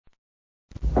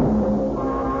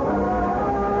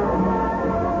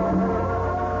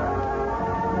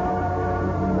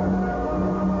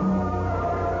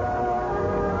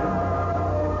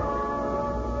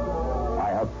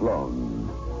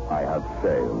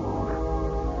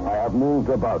I have moved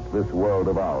about this world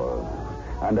of ours,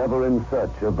 and ever in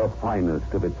search of the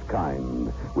finest of its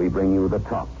kind, we bring you the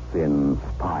tops in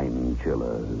spine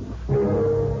chillers.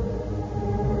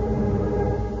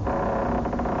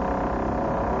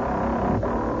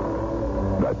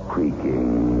 The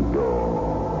Creaking Door.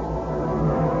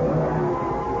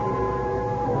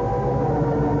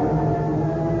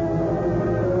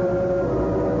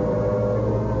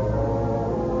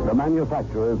 The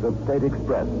manufacturers of State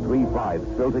Express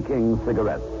 3.5 Filter King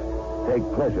cigarettes take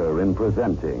pleasure in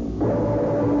presenting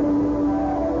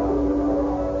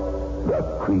The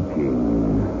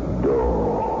Creaking Door.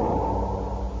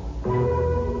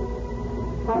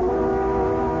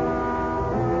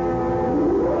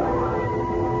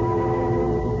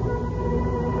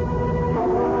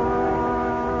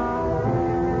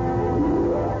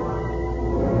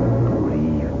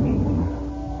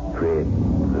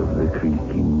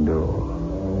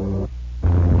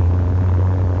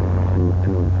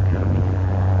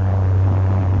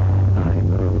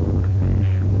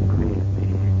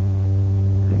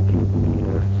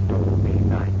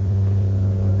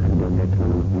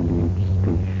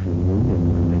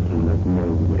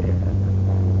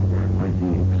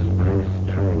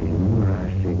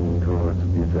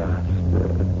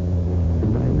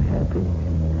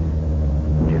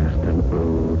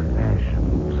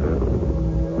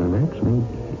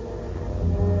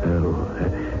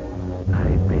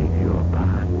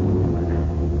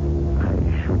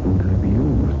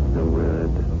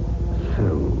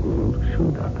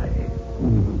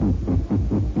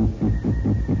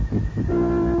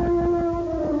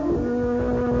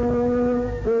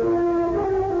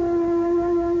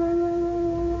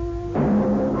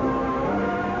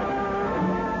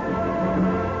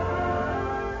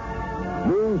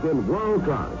 In world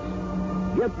class.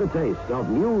 Get the taste of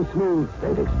new smooth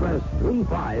State Express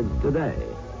 3.5 today.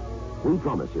 We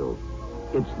promise you,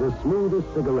 it's the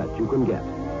smoothest cigarette you can get.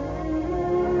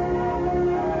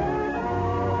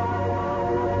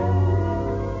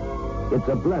 It's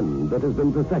a blend that has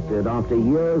been perfected after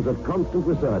years of constant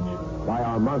research by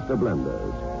our master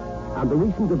blenders, and the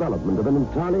recent development of an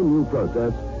entirely new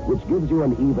process which gives you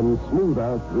an even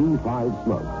smoother 3.5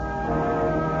 smoke.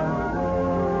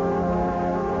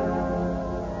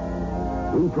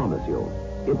 We promise you,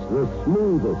 it's the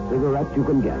smoothest cigarette you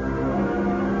can get.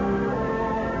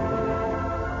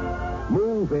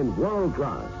 Move in world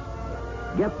class.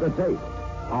 Get the taste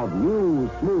of new,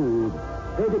 smooth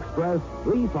State Express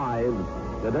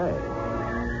 3.5 today.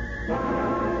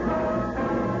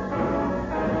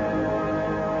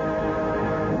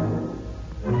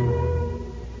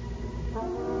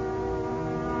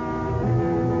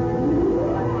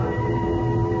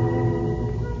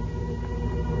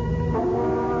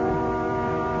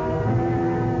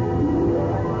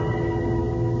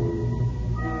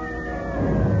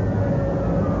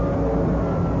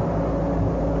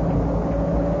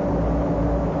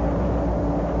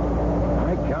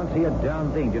 See a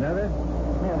darn thing, do you know that?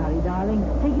 No hurry, darling.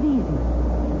 Take it easy.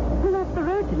 Pull off the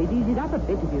road till it eases up a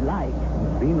bit if you like.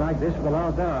 It's been like this for the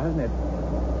last hour, hasn't it?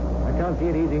 I can't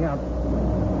see it easing up.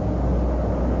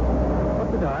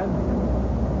 What's the time?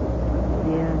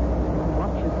 Dear,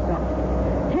 watch has stopped.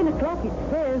 10 o'clock it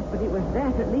says, but it was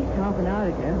that at least half an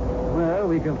hour ago. Well,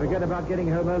 we can forget about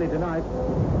getting home early tonight.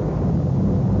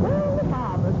 Well, the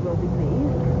farmers will be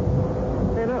pleased.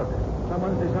 Hey, look.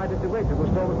 Someone's decided to wait till the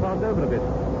storm has passed over a bit.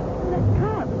 That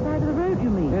car at the side of the road, you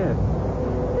mean? Yes.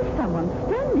 There's someone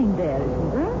standing there,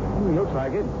 isn't there? He looks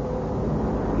like it.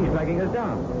 He's flagging us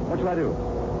down. What shall I do?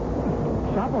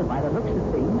 Trouble by the looks of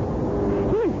things.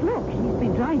 Yes, look, he's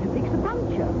been trying to fix a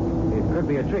puncture. It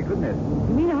could be a trick, couldn't it?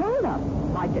 You mean a hold-up?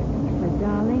 I don't think so,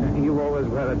 darling. You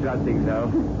always were a judge, think so.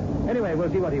 Anyway,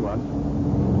 we'll see what he wants.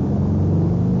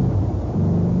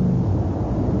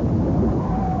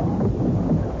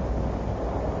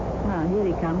 Here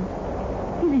he comes.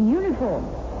 He's in uniform.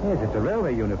 Yes, it's a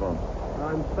railway uniform.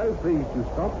 I'm so pleased you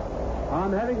stopped.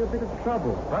 I'm having a bit of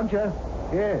trouble. Puncture?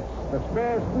 Yes, the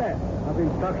spare's flat. I've been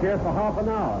stuck here for half an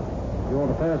hour. You're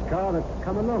the first car that's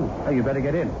come along. Oh, you better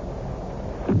get in.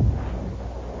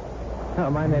 Oh,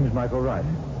 my name's Michael Wright.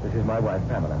 This is my wife,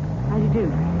 Pamela. How do you do?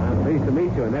 I'm pleased to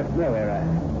meet you, and that's no error.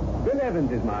 Bill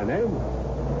Evans is my name.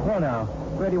 Well, now,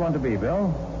 where do you want to be, Bill?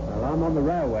 Well, I'm on the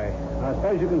railway. I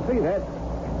suppose you can see that.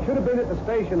 Should have been at the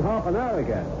station half an hour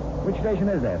ago. Which station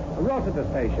is that? Rossiter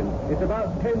Station. It's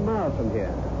about 10 miles from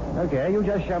here. Okay, you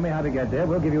just show me how to get there.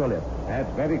 We'll give you a lift.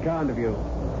 That's very kind of you.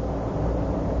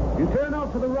 You turn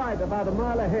off to the right about a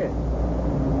mile ahead.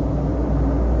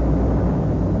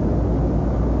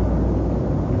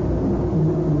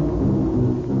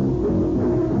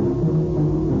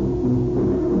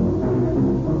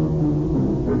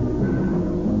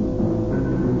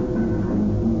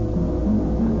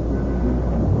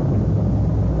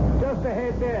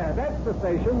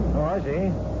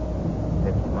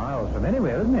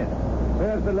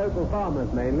 to local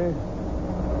farmers, mainly.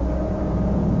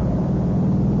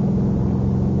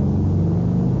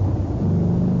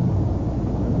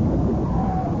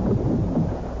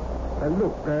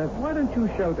 Look, why don't you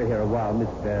shelter here a while,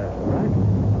 Mr. Wright?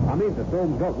 I mean, the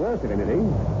storm's got worse, if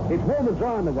anything. It's warm and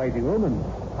dry in the waiting room, and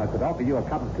I could offer you a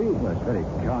cup of tea. Well, it's very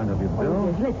kind of you, Bill. Oh,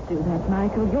 yes, let's do that,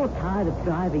 Michael. You're tired of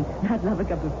driving. I'd love a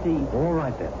cup of tea. All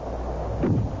right, then.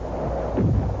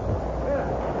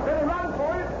 Better run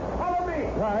for it. Follow me.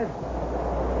 Right.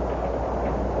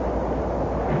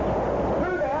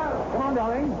 Through there. Come on,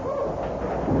 darling.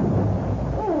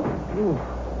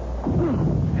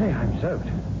 Hey, I'm soaked.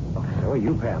 Oh, so are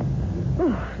you, Pam.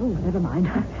 Oh, never mind.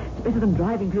 It's better than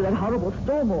driving through that horrible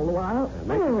storm all the while.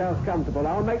 Make yourselves comfortable.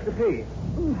 I'll make the tea.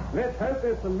 Let's hope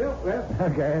there's some milk left.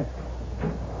 Okay.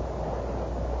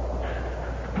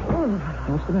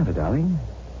 What's the matter, darling?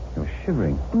 You're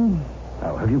shivering.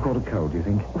 Oh, have you caught a cold, do you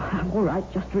think? I'm all right,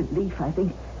 just relief, I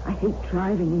think. I hate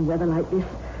driving in weather like this.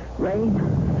 Rain,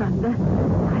 thunder.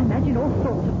 I imagine all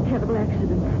sorts of terrible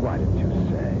accidents. Why didn't you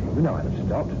say? You know I'd have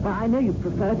stopped. Well, I know you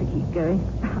prefer to keep going.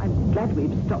 I'm glad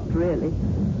we've stopped, really.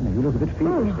 You look a bit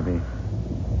feverish to me.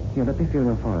 Here, let me feel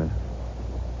your forehead.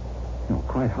 You're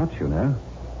quite hot, you know.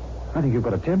 I think you've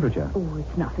got a temperature. Oh,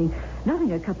 it's nothing.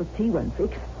 Nothing a cup of tea won't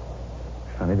fix.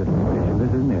 Funny little place, this,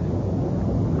 isn't it?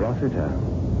 Rossiter.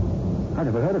 I've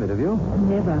never heard of it, have you?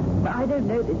 Never. But I don't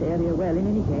know this area well, in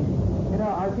any case. You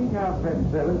know, I think our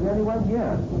friend Bill is the only one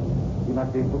here. He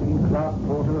must be booking clerk,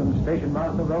 porter, and station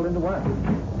master rolled into one.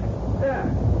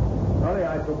 Yeah. Sorry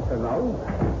I took so long.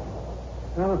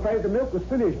 I'm afraid the milk was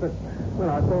finished, but, well,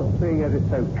 I thought, seeing as it's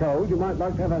so cold, you might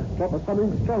like to have a drop of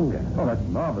something stronger. Oh, that's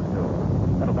marvelous, Bill.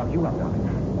 That'll buck you up,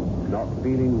 darling. Not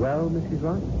feeling well, Mrs.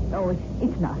 Wright? Oh,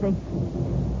 it's nothing.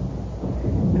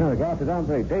 No, the glasses aren't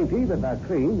very dainty, but they're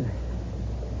clean.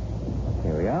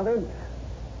 Here we are, then.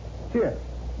 Cheers.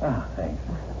 Ah, thanks.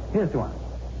 Here's to one.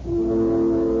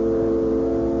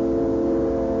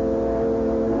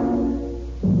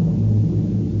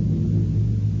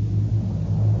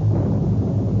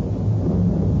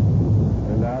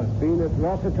 And I've been at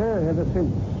Rossiter ever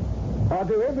since. I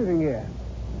do everything here.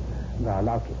 And I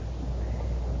like it.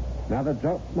 Another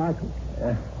drop, Michael?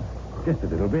 Just a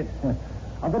little bit.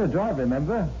 I've got to drive,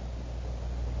 remember?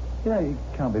 You know, you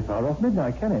can't be far off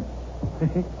midnight, can it?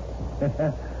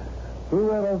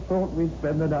 Who ever thought we'd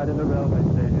spend the night in a railway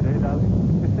station, eh, darling?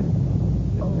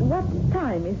 What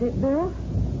time is it, Bill?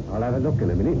 I'll have a look in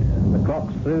a minute. The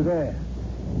clock's through there.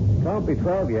 Can't be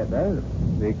 12 yet, though.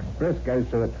 The express goes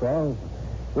through at 12.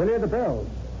 We're near the bells.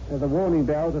 There's a warning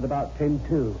bells at about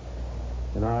 10:02.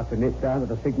 And I have to nip down to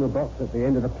the signal box at the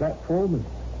end of the platform and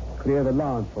clear the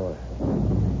line for her.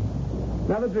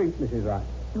 Another drink, Mrs. Wright.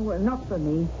 Well, not for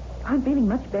me. I'm feeling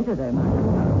much better, though, Michael.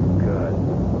 Oh, good.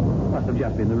 Must have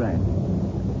just been the rain.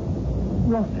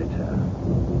 Rossiter.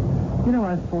 You know,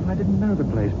 I thought I didn't know the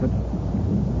place, but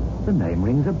the name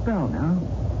rings a bell now.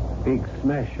 Big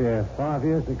smash here 5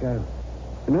 years ago.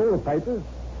 In all the papers.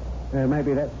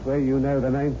 Maybe that's where you know the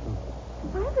name from.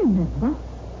 I remember.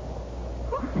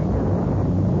 Rossiter.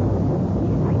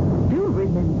 Yes, I do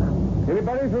remember.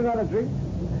 Anybody for another drink?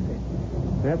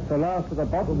 That's the last of the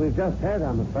bottle we've just had,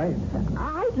 I'm afraid.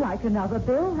 I'd like another,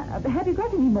 Bill. Have you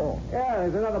got any more? Yeah,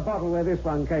 there's another bottle where this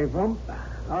one came from.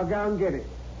 I'll go and get it.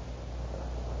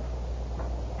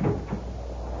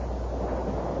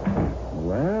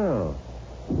 Well,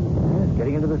 yes,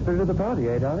 getting into the spirit of the party,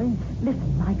 eh, darling?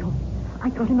 Listen, Michael. I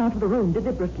got him out of the room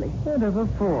deliberately. Never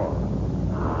for.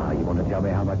 Ah, you want to tell me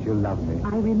how much you love me?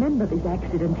 I remember this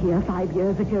accident here 5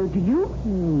 years ago. Do you?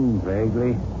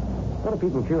 Vaguely. A lot of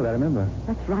people killed, I remember.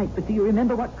 That's right, but do you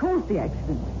remember what caused the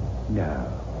accident? No.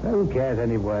 Who cares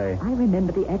anyway? I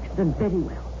remember the accident very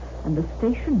well. And the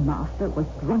station master was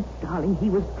drunk, darling. He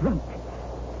was drunk.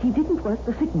 He didn't work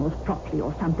the signals properly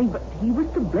or something, but he was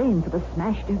to blame for the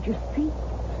smash, don't you see?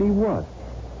 See what?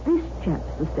 This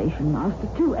chap's the station master,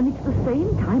 too, and it's the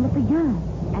same time of the year.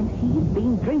 And he's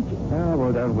been drinking. Oh,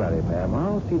 well, don't worry, Pam.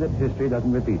 I'll see that history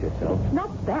doesn't repeat itself. It's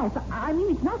not that. I mean,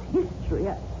 it's not history.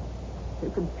 I'm so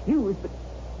confused, but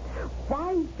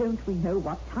why don't we know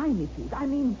what time it is? I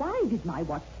mean, why did my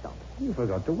watch stop? You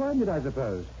forgot to wind it, I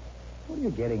suppose. What are you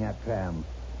getting at, Pam?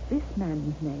 This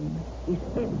man's name is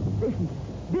Evans, isn't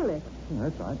it? Bill Evans.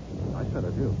 That's right. Nice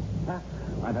fellow, too.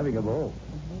 I'm having a ball.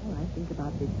 The more I think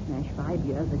about this smash 5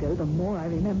 years ago, the more I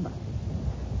remember.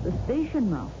 The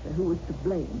station master who was to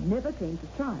blame never came to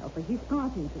trial for his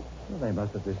part in it. Well, they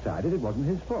must have decided it wasn't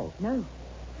his fault. No,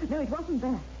 it wasn't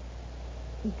that.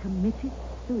 He committed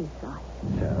suicide.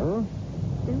 So?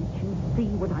 Don't you see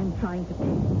what I'm trying to tell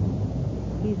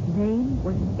you? His name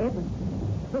was Evans,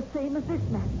 the same as this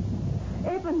man.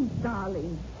 Evans,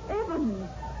 darling. Evans.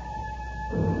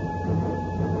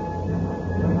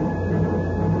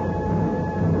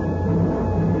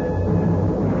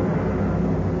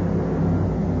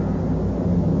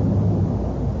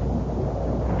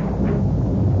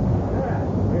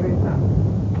 Here it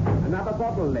comes. Another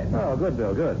bottle left. Oh, good,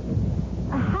 Bill, good.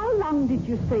 How long did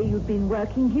you say you'd been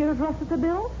working here at Rossiter,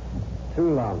 Bill?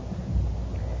 Too long.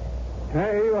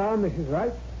 Here you are, Mrs.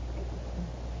 Wright.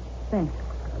 Thanks.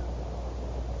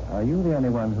 Are you the only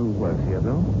one who works here,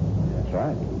 Bill? That's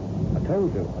right. I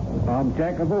told you. I'm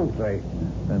Jack of all trades.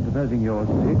 And supposing you're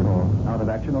sick or out of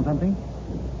action or something?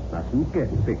 Mustn't get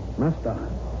sick, must I?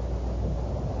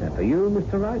 Now for you,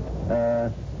 Mr. Wright?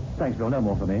 Thanks, Bill. No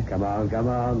more for me. Come on.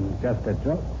 Just a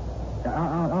drop.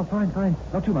 Fine.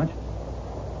 Not too much.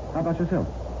 How about yourself?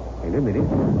 In a minute.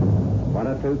 One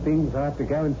or two things I have to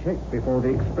go and check before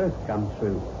the express comes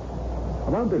through. I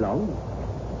won't be long.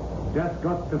 Just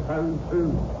got to phone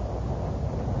through.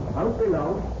 Won't be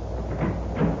long.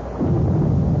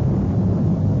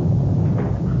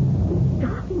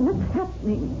 Darling, what's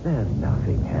happening? There's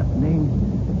nothing happening.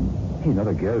 He's not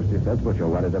a ghost, if that's what you're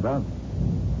worried about.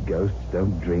 Ghosts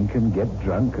don't drink and get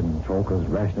drunk and talk as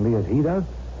rationally as he does.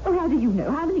 Oh, how do you know?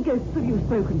 How many ghosts have you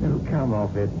spoken to? Oh, come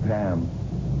off it, Pam.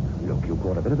 Look, you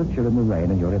caught a bit of a chill in the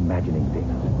rain and you're imagining things.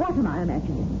 What am I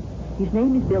imagining? His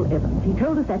name is Bill Evans. He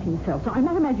told us that himself, so I'm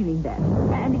not imagining that.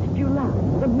 And it's July,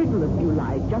 the middle of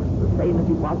July, just the same as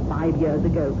it was 5 years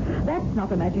ago. That's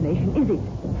not imagination, is it?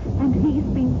 And he's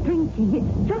been drinking.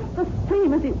 It's just the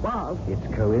same as it was. It's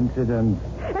coincidence.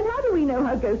 And how do we know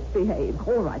how ghosts behave?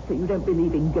 All right, so you don't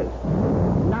believe in ghosts.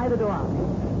 Neither do I.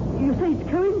 You say it's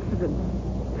coincidence.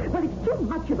 Well, it's too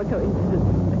much of a coincidence.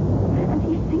 And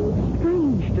he seems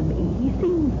strange to me. He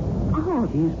seems odd.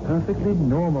 He's perfectly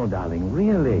normal, darling,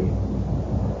 really.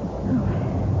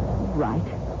 Oh, right.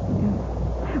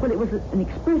 Yeah. Well, it was an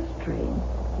express train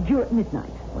due at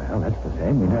midnight. Well, that's the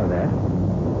same. We know that.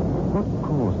 What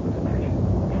caused the smash?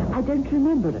 I don't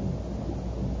remember it.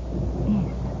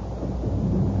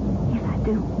 Yes, I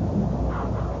do.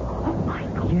 Oh,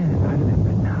 Michael. Yes, I remember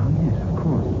it now. Yes, of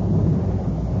course.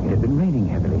 It had been raining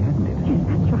heavily, hadn't it? Yes,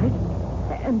 that's right.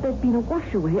 And there'd been a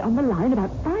washaway on the line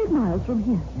about 5 miles from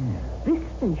here. Yes. This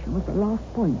station was the last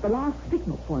point, the last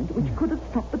signal point, which could have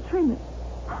stopped the train.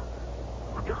 Oh,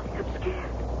 darling, I'm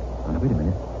scared. Oh, now, wait a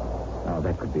minute. Oh,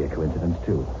 that could be a coincidence,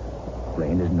 too.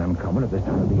 Rain isn't uncommon at this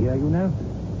time of the year, you know.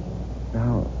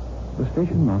 Now, the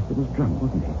station master was drunk,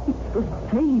 wasn't he? It's the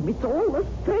same. It's all the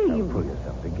same. Now, pull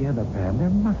yourself together, Pam. There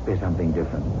must be something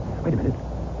different. Wait a minute.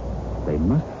 They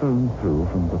must phone through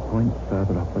from the point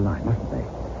further up the line, mustn't they?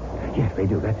 Yes, they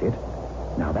do. That's it.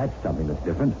 Now, that's something that's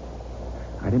different.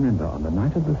 I remember on the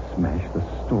night of the smash, the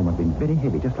storm had been very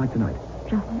heavy, just like tonight.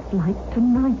 Just like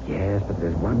tonight. Yes, but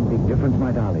there's one big difference,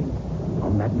 my darling.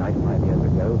 On that night 5 years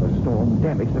ago, the storm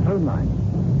damaged the phone lines.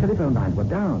 Telephone lines were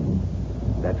down.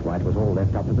 That's why it was all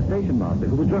left up to the station master,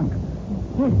 who was drunk.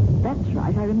 Yes, that's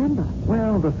right. I remember.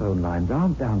 Well, the phone lines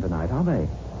aren't down tonight, are they?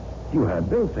 You heard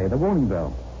Bill say the warning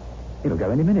bell. It'll go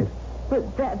any minute.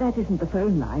 But that isn't the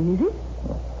phone line, is it?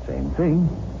 Well, same thing.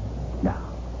 Now,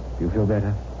 do you feel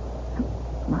better?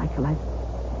 Michael,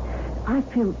 I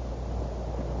feel...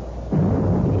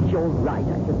 Yes, you're right,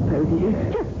 I suppose.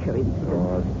 It's just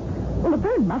coincidence. Well, the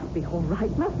phone must be all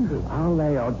right, mustn't it? I'll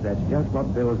lay odds that's just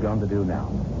what Bill's going to do now.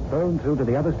 Phone through to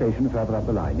the other station further up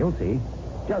the line. You'll see.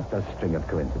 Just a string of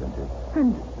coincidences.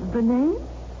 And the name?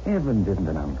 Evans isn't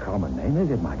an uncommon name,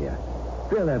 is it, my dear?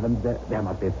 Bill Evans, there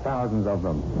must be thousands of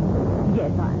them.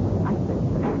 Yes, I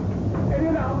suppose. Any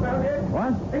alarm bell yet?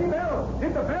 What? Any bell?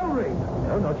 Did the bell ring?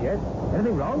 No, not yet.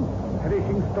 Anything wrong?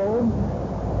 Finishing storm.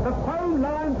 The phone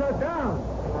lines are down.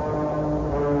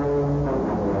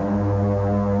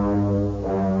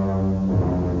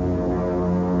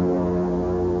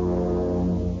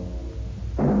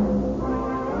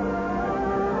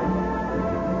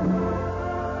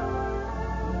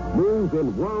 Move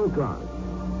in world class.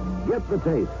 Get the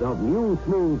taste of new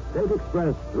smooth State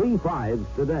Express 3.5s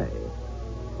today.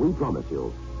 We promise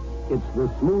you, it's the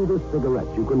smoothest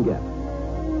cigarette you can get.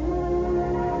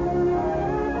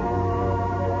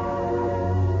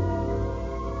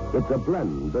 It's a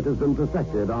blend that has been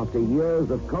perfected after years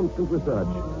of constant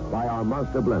research by our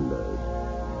master blenders.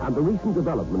 And the recent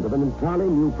development of an entirely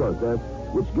new process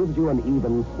which gives you an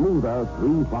even smoother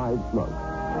 3.5 smoke.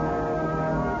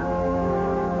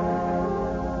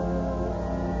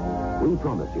 We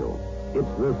promise you,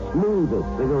 it's the smoothest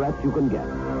cigarette you can get.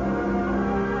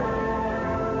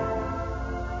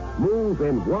 Move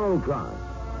in world class.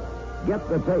 Get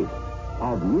the taste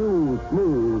of new,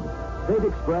 smooth State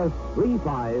Express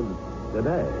 3.5s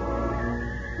today.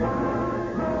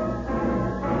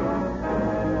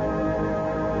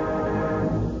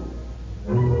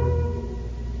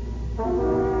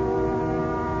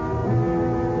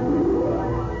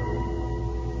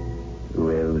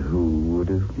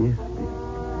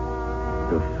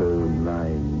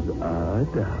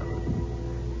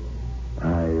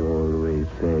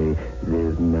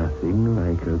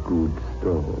 good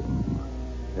storm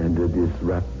and a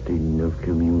disrupting of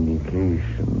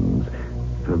communications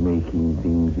for making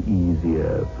things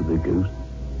easier for the ghosts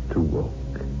to walk.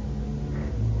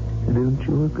 Don't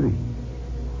you agree?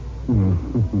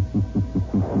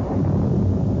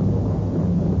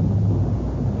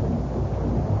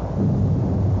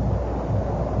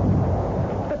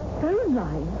 The phone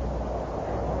line?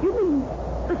 You mean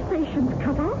the station's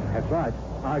cut off? That's right.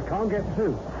 I can't get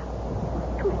through.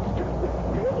 Oh, it's just the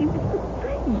same. It's the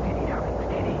same. Steady, darling,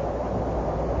 steady.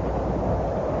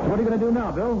 So what are you going to do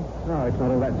now, Bill? No, it's not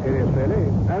all that serious, really.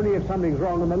 Only if something's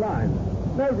wrong on the line.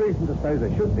 No reason to suppose there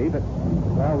should be, but,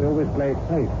 well, we always play it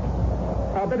safe.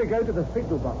 I'll better go to the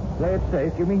signal box. Play it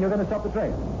safe? You mean you're going to stop the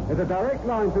train? There's a direct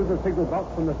line through the signal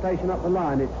box from the station up the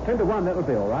line. It's 10 to 1, that'll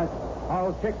be all right.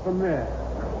 I'll check from there.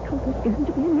 Oh, there's going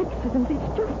to be an accident.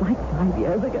 It's just like 5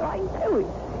 years ago. I know it.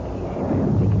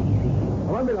 Take it easy.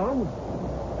 I won't be long.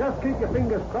 Just keep your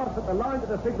fingers crossed that the line to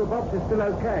the signal box is still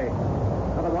okay.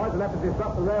 Otherwise, we'll have to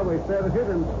disrupt the railway services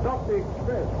and stop the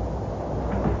express.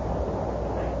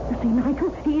 You see,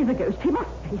 Michael, he is a ghost. He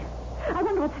must be. I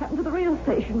wonder what's happened to the rail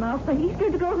station master. He's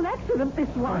going to cause an accident this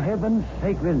For one. heaven's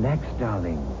sake, relax,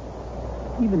 darling.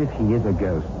 Even if he is a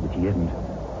ghost, which he isn't,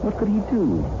 what could he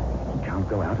do? He can't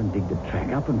go out and dig the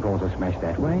track up and cause a smash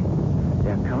that way.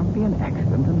 There can't be an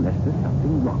accident unless there's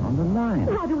something wrong on the line.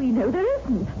 How do we know there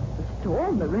isn't? The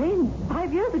storm, the rain.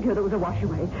 5 years ago there was a wash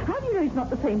away. How do you know it's not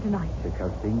the same tonight?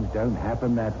 Because things don't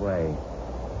happen that way.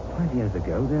 5 years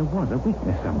ago, there was a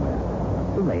weakness somewhere.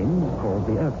 The rains caused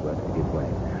the earthworks to give way.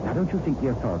 Now, don't you think the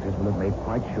authorities will have made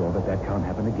quite sure that that can't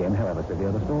happen again, however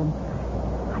severe the storm?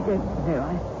 I don't know.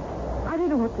 I don't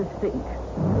know what to think.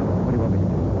 What do you want me to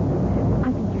do?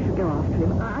 I think you should go after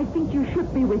him. I think you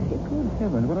should be with him. Good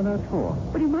heavens, what on earth for?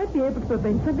 But you might be able to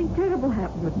prevent something terrible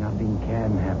happening. But nothing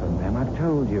can happen, Pam. I've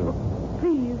told you.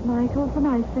 Please, Michael, for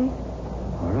my sake.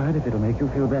 All right, if it'll make you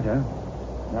feel better.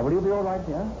 Now, will you be all right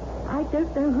here? I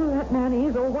don't know who that man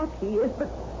is or what he is, but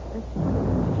there's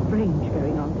something strange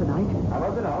going on tonight. I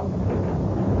won't be long.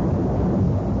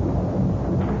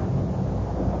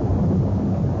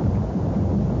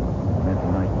 That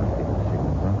light must be the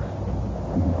signal box.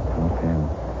 Poor Pam.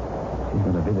 She's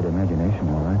got a vivid imagination,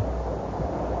 all right.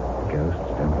 Ghosts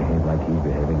don't behave like he's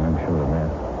behaving, I'm sure of that.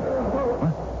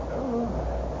 What?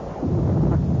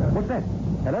 What's that?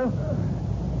 Hello?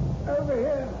 Over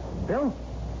here. Bill?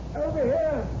 Over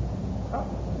here.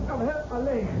 I've hurt my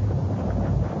leg.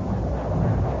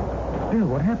 Bill,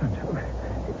 what happened?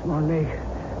 It's my leg.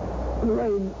 The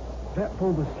rain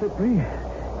platform was slippery.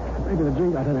 Maybe the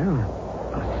drink, I don't know.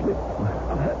 I slipped.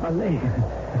 I've hurt my leg.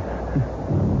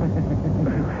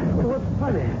 What's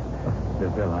funny?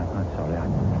 Bill, I'm sorry.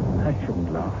 I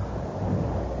shouldn't laugh.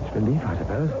 It's relief, I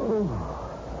suppose. Oh.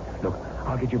 Look,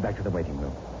 I'll get you back to the waiting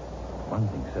room. One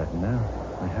thing's certain now.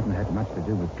 I haven't had much to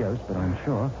do with ghosts, but I'm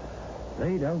sure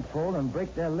they don't fall and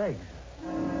break their legs.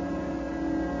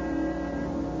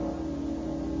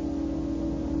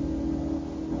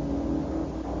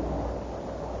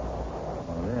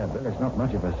 Oh, there, Bill. It's not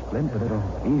much of a splint, but it'll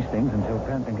ease things until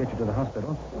Pam can get you to the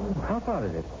hospital. How far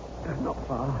is it? Not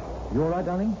far. You all right,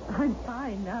 darling? I'm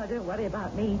fine now. Don't worry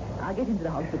about me. I'll get into the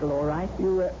hospital all right.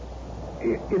 You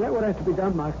know what has to be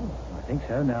done, Michael? I think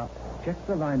so. Now, check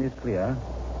the line is clear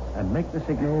and make the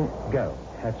signal go.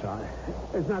 That's right.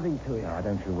 There's nothing to it. No,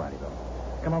 don't you worry, Bill.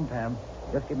 Come on, Pam.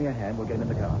 Just give me a hand. We'll get in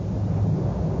the car.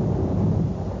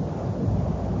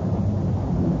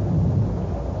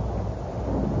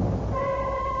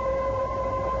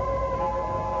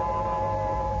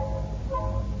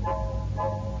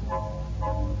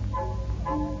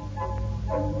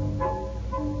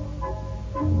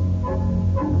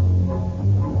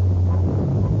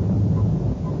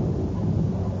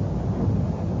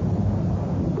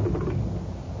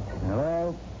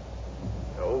 Hello?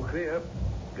 All clear.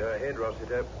 Go ahead,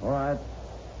 Rossiter. All right.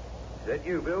 Is that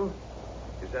you, Bill?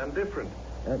 You sound different.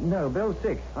 No, Bill's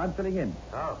sick. I'm filling in.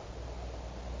 How?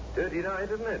 Dirty night,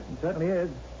 isn't it? It certainly is.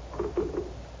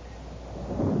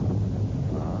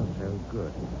 Ah, so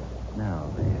good. Now,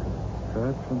 the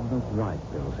first from the right,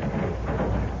 Bill said.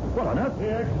 What on earth?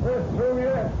 The express through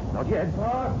yet? Not yet.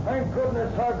 Oh, thank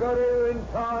goodness I got here in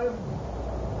time.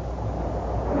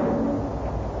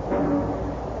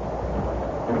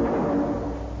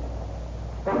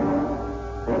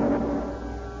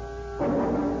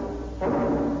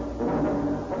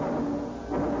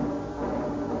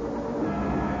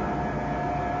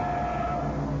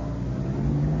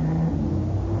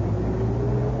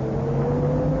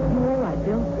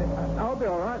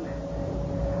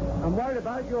 I'm worried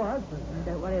about your husband.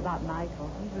 Don't worry about Michael.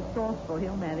 He's resourceful.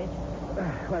 He'll manage.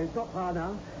 Well, he's not far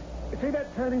now. See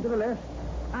that turning to the left?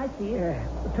 I see it.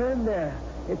 Yeah, turn there.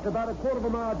 It's about a quarter of a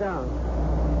mile down.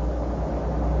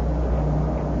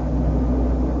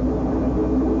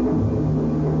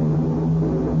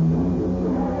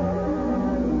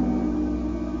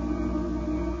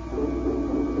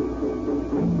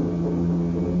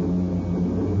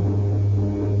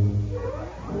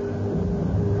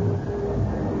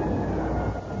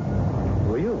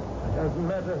 Who are you? Doesn't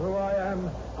matter who I am.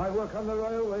 I work on the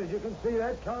railways. You can see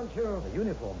that, can't you? The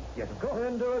uniform. Yes, of course.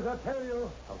 Then do as I tell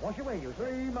you. I'll wash away, you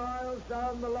 3 miles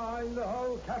down the line, the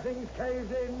whole cutting's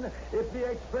caved in. If the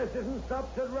express isn't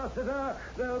stopped at Rossiter,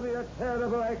 there'll be a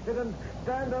terrible accident.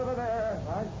 Stand over there.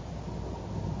 Right.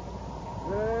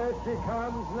 There she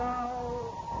comes now.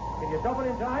 Can you stop it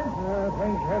in time?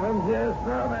 Thank heavens, yes.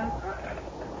 Now then.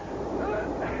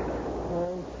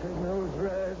 All signals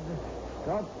red.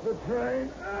 Stop the train.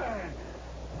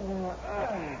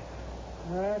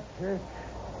 That's it.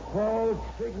 All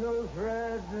signals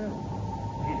red.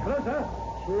 She's closer.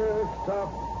 She'll stop.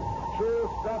 She'll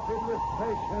stop in the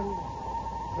station.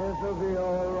 It'll be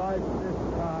all right this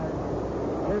time.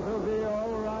 It'll be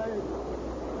all right.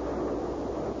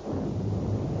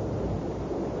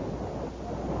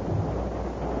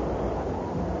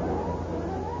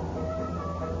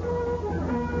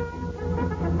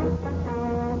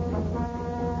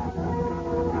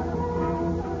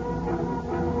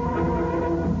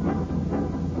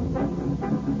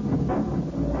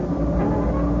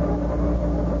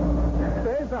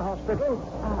 There's the hospital.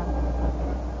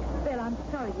 Bill, I'm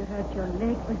sorry you hurt your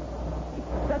leg, but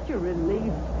it's such a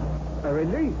relief. A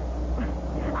relief.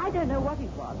 I don't know what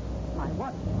it was. My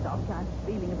watch stopped. I'm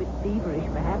feeling a bit feverish,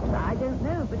 perhaps. I don't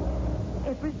know, but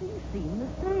everything seemed the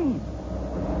same.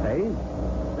 Same?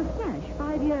 The smash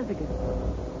 5 years ago.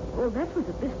 Well, that was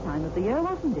at this time of the year,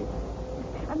 wasn't it?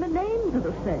 And the names are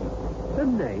the same. The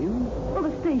name? Well,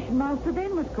 the station master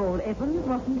then was called Evans,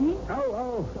 wasn't he?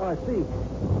 Oh, I see.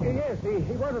 Yes,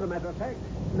 he was, as a matter of fact.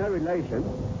 No relation.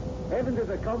 Evans is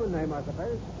a common name, I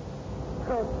suppose.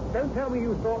 Oh, don't tell me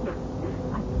you thought that...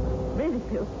 I really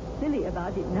feel silly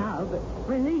about it now, but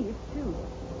relieved, too.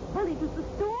 Well, it was the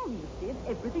storm, you see, and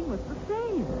everything was the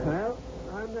same. Well,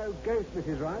 I'm no ghost,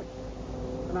 Mrs. Wright.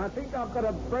 And I think I've got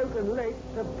a broken leg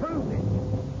to prove it.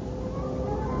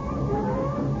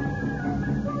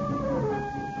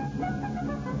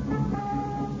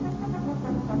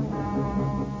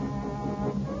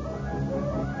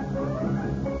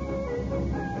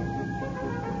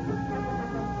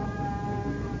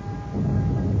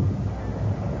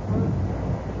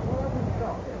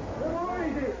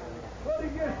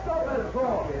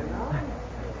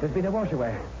 There's been a wash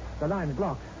away. The line's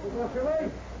blocked. Wash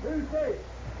away? Who's this?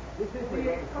 This is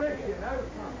the express, you know.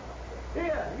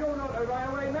 Here, you're not a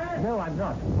railway man. No, I'm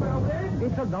not. Well, then.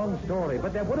 It's a long story,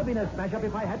 but there would have been a smash-up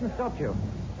if I hadn't stopped you.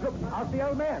 Look, ask the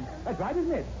old man. That's right,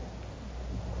 isn't it?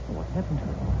 What happened to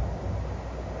him?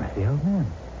 Where's the old man?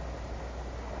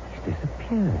 He's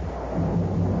disappeared.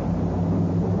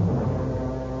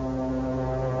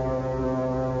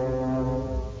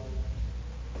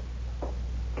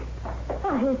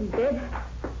 Oh, here's his bed.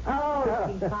 Oh,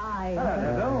 he's fine.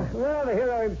 Hello. Well, the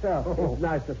hero himself. Oh. It's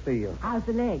nice to see you. How's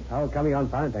the leg? Oh, coming on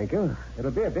fine, thank you.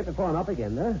 It'll be a bit before I'm up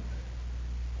again, though.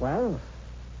 Well,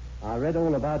 I read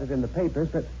all about it in the papers,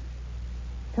 but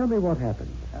tell me what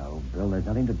happened. Oh, Bill, there's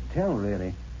nothing to tell,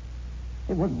 really.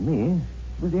 It wasn't me.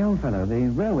 It was the old fellow, the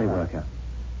railway worker.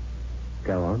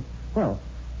 Go on. Well,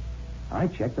 I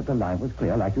checked that the line was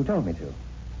clear like you told me to.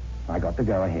 I got to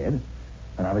go ahead,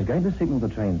 and I was going to signal the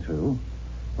train through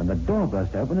when the door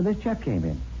burst open and this chap came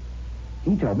in.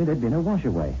 He told me there'd been a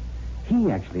washaway.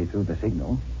 He actually threw the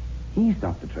signal. He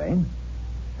stopped the train.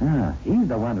 He's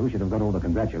the one who should have got all the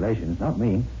congratulations, not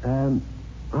me.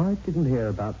 I didn't hear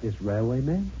about this railway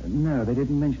man. No, they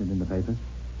didn't mention it in the papers.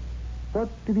 What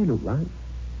did he look like?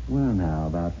 Well, now,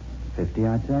 about 50,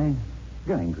 I'd say.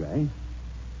 Going grey.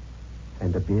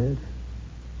 And a beard?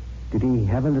 Did he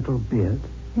have a little beard?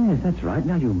 Yes, that's right.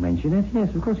 Now you mention it.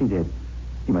 Yes, of course he did.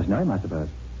 You must know him, I suppose.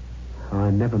 I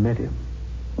never met him.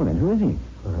 Well, then who is he?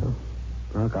 Well,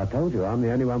 like I told you, I'm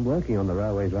the only one working on the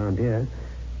railways round here.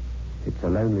 It's a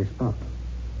lonely spot.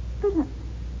 But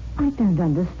I don't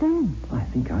understand. I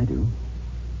think I do.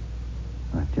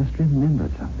 I've just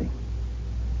remembered something.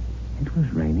 It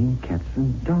was raining cats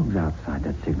and dogs outside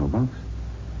that signal box.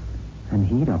 And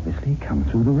he'd obviously come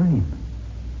through the rain.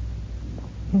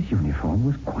 His uniform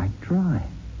was quite dry.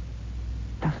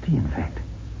 Dusty, in fact.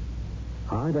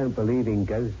 I don't believe in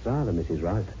ghosts either, Mrs.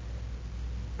 Wright.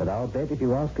 But I'll bet if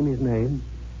you ask him his name,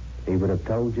 he would have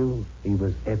told you he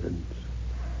was Evans.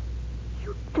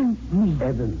 You don't mean...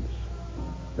 Evans.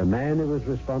 The man who was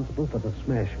responsible for the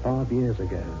smash 5 years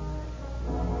ago.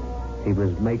 He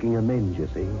was making amends, you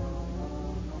see.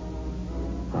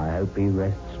 I hope he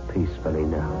rests peacefully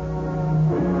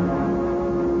now.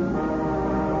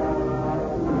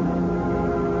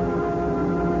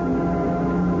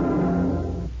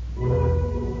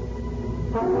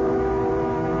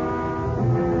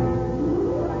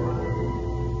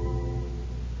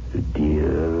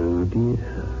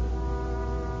 Dear.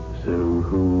 So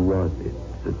who was it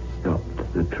that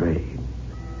stopped the train?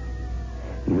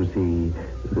 You see,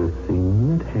 the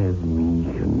thing that has me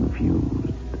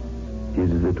confused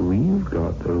is that we've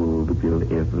got old Bill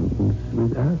Evans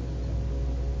with us.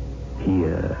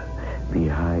 Here,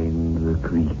 behind the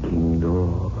creaking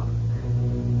door.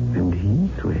 And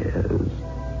he swears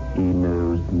he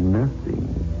knows nothing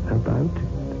about it.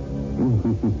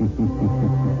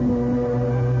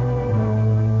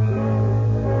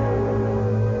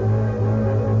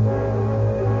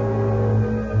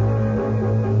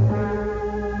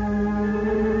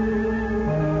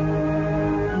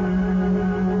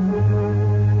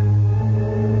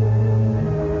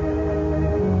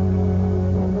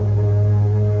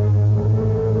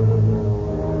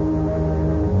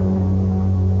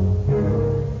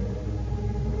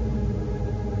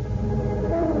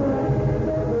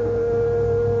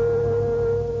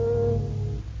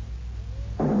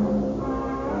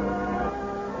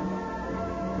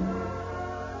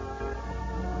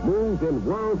 Smooth in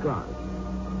world class.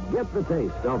 Get the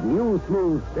taste of new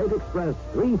smooth State Express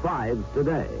 3.5s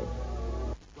today.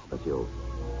 I promise you,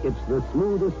 it's the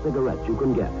smoothest cigarette you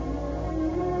can get.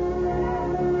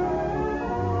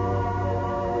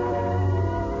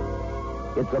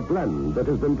 It's a blend that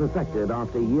has been perfected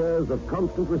after years of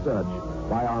constant research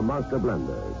by our master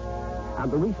blenders.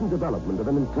 And the recent development of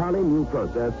an entirely new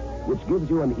process which gives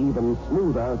you an even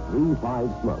smoother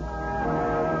 3.5 smoke.